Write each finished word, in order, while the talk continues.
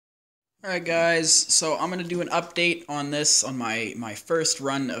Alright guys, so I'm going to do an update on this, on my first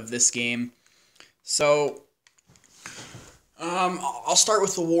run of this game. So, I'll start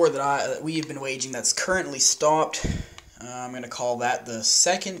with the war that we've been waging that's currently stopped. I'm going to call that the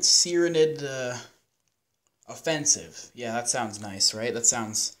Second Cyrenid Offensive. Yeah, that sounds nice, right? That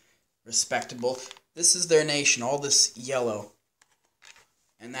sounds respectable. This is their nation, all this yellow.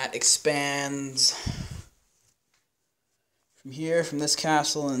 And that expands from here, from this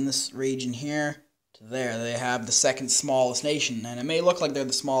castle and this region here to there. They have the second smallest nation, and it may look like they're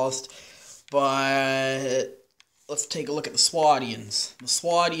the smallest, but let's take a look at the Swadians. The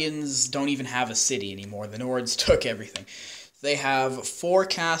Swadians don't even have a city anymore. The Nords took everything. They have 4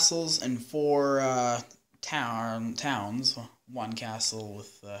 castles and 4 towns. One castle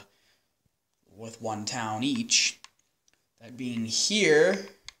with 1 town each. That being here,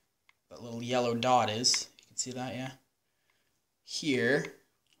 that little yellow dot is. You can see that, yeah? Here,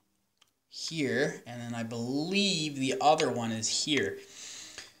 and then I believe the other one is here.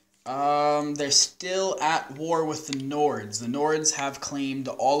 They're still at war with the Nords. The Nords have claimed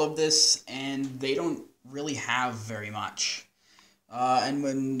all of this, and they don't really have very much. And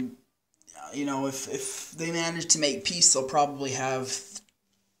when, if they manage to make peace, they'll probably have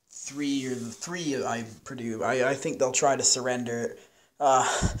 3 I think they'll try to surrender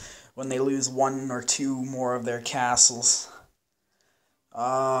when they lose 1 or 2 more of their castles.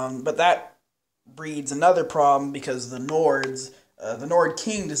 But that breeds another problem because the Nords, the Nord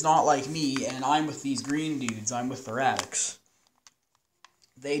King does not like me, and I'm with these green dudes. I'm with the Radix.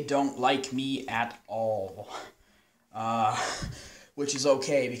 They don't like me at all. Which is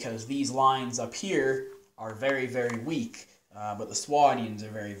okay because these lines up here are very, very weak. But the Swadians are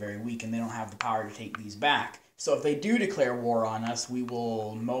very, very weak, and they don't have the power to take these back. So if they do declare war on us, we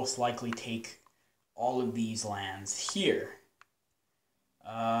will most likely take all of these lands here.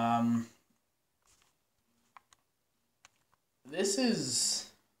 This is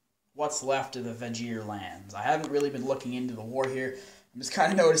what's left of the Vegir lands. I haven't really been looking into the war here. I'm just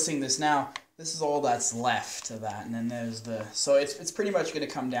kind of noticing this now. This is all that's left of that, and then there's the... So it's pretty much going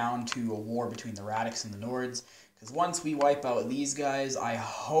to come down to a war between the Radix and the Nords, because once we wipe out these guys, I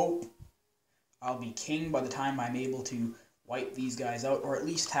hope I'll be king by the time I'm able to wipe these guys out, or at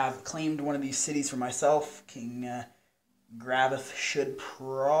least have claimed one of these cities for myself. King Graveth should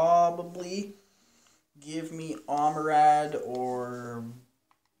probably give me Amarad or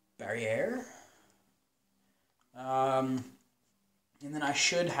Barriere. And then I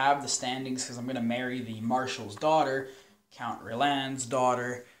should have the standings because I'm going to marry the Marshal's daughter, Count Riland's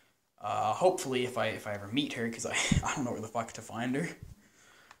daughter. Hopefully, if I ever meet her, because I don't know where the fuck to find her.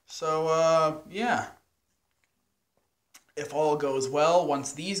 So, yeah. If all goes well,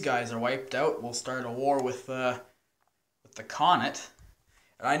 once these guys are wiped out, we'll start a war with the Connaught.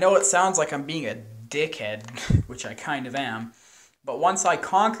 And I know it sounds like I'm being a dickhead, which I kind of am, but once I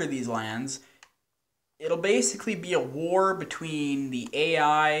conquer these lands, it'll basically be a war between the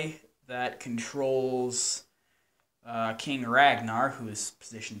AI that controls King Ragnar, who is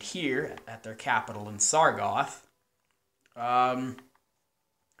positioned here at their capital in Sargoth, and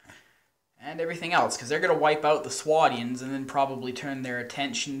everything else, because they're going to wipe out the Swadians and then probably turn their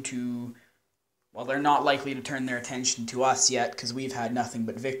attention to... Well, they're not likely to turn their attention to us yet, because we've had nothing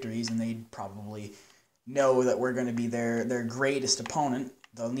but victories, and they'd probably know that we're going to be their greatest opponent.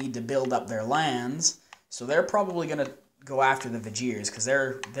 They'll need to build up their lands, so they're probably going to go after the Vegirs, because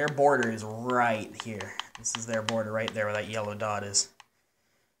their border is right here. This is their border right there where that yellow dot is.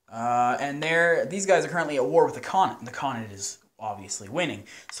 And these guys are currently at war with the Connaught, and the Connaught is obviously winning.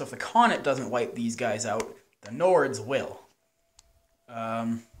 So if the Connaught doesn't wipe these guys out, the Nords will.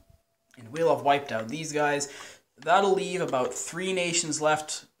 And we'll have wiped out these guys. That'll leave about 3 nations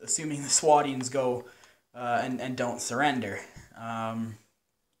left, assuming the Swadians go and don't surrender. And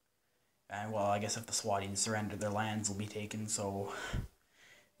well, I guess if the Swadians surrender, their lands will be taken, so,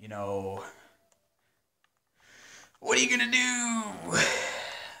 what are you gonna do?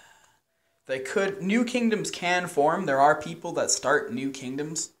 They could... New kingdoms can form. There are people that start new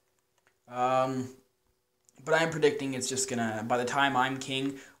kingdoms. But I'm predicting it's just gonna... By the time I'm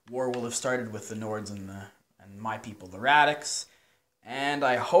king, war will have started with the Nords and my people, the Radix. And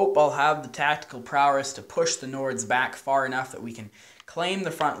I hope I'll have the tactical prowess to push the Nords back far enough that we can claim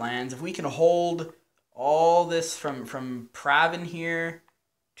the front lands. If we can hold all this from Pravin here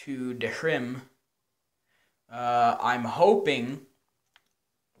to Dehrim, I'm hoping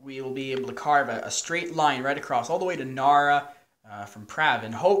we will be able to carve a straight line right across all the way to Nara from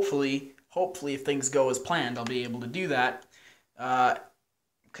Pravin. Hopefully, if things go as planned, I'll be able to do that.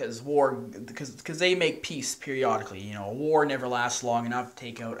 because they make peace periodically. You know, a war never lasts long enough to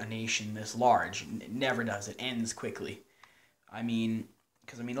take out a nation this large. It never does. It ends quickly. I mean,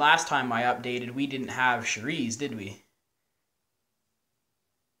 last time I updated, we didn't have Cherise, did we?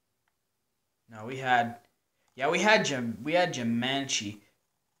 No, we had. Yeah, we had Jumanji,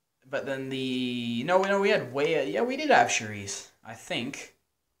 but then we had Waya. Yeah, we did have Cherise, I think.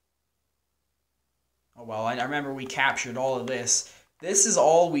 Oh well, I remember we captured all of this. This is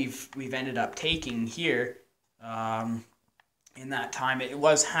all we've ended up taking here. In that time, it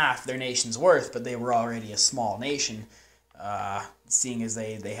was half their nation's worth, but they were already a small nation, seeing as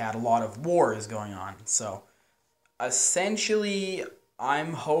they had a lot of wars going on. So, essentially,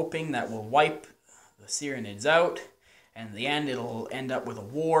 I'm hoping that we'll wipe the Cyranids out, and in the end, it'll end up with a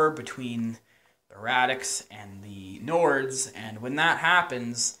war between the Radics and the Nords, and when that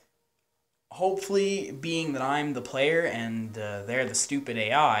happens, hopefully, being that I'm the player and they're the stupid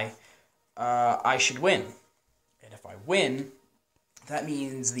AI, I should win. And if I win, that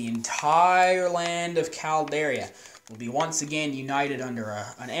means the entire land of Caldaria will be once again united under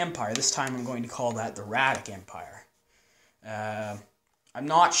an empire. This time I'm going to call that the Radic Empire. I'm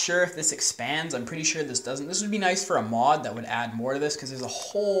not sure if this expands. I'm pretty sure this doesn't. This would be nice for a mod that would add more to this, because there's a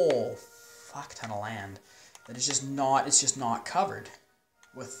whole fuck ton of land that is just not covered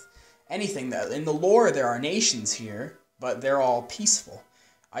with anything. That in the lore there are nations here, but they're all peaceful.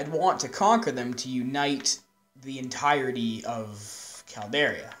 I'd want to conquer them to unite the entirety of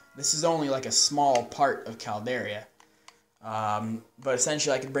Caldaria. This is only like a small part of Caldaria. But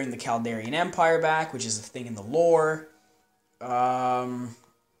essentially I could bring the Caldarian Empire back, which is a thing in the lore. I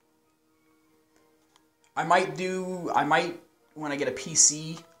might, when I get a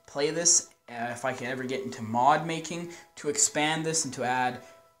PC, play this, if I can ever get into mod making, to expand this and to add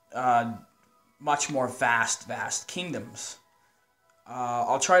much more vast kingdoms.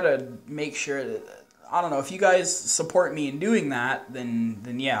 I'll try to make sure that, I don't know, if you guys support me in doing that,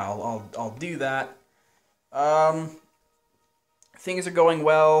 then yeah, I'll do that. Things are going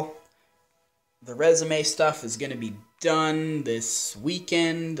well. The resume stuff is going to be done this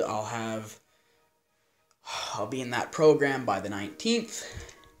weekend. I'll be in that program by the 19th.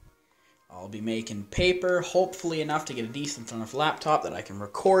 I'll be making paper, hopefully enough to get a decent enough laptop that I can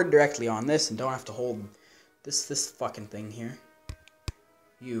record directly on this and don't have to hold this fucking thing here.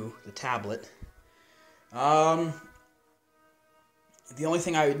 The tablet. The only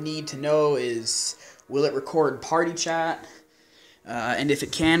thing I would need to know is, will it record party chat? And if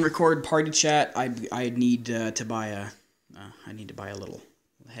it can record party chat, I'd need to buy a little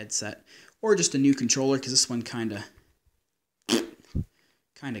headset, or just a new controller, because this one kind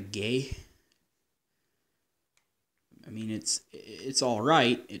of gay. I mean, it's all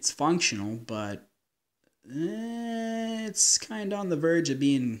right, it's functional, but it's kind of on the verge of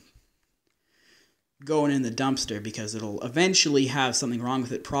going in the dumpster, because it'll eventually have something wrong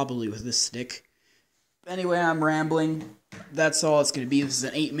with it, probably with this stick. Anyway, I'm rambling. That's all it's going to be. This is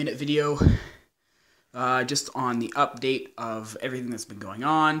an 8-minute video, just on the update of everything that's been going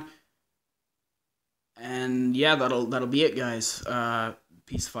on. And yeah, that'll be it, guys.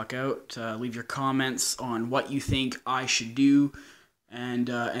 Peace the fuck out. Leave your comments on what you think I should do,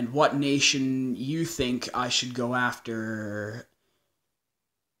 and what nation you think I should go after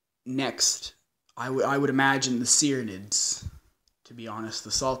next. I would imagine the Cyranids, to be honest. The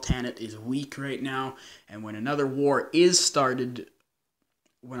Sultanate is weak right now, and when another war is started,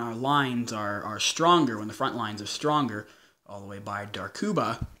 when our lines are stronger, when the front lines are stronger, all the way by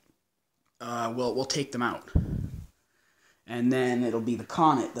Darkuba, we'll take them out. And then it'll be the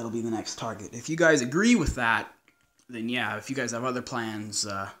Khanate that'll be the next target. If you guys agree with that, then yeah, if you guys have other plans,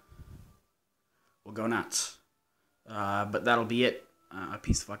 we'll go nuts. But that'll be it.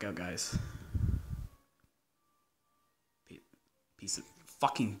 Peace the fuck out, guys. Piece of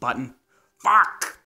fucking button. Fuck!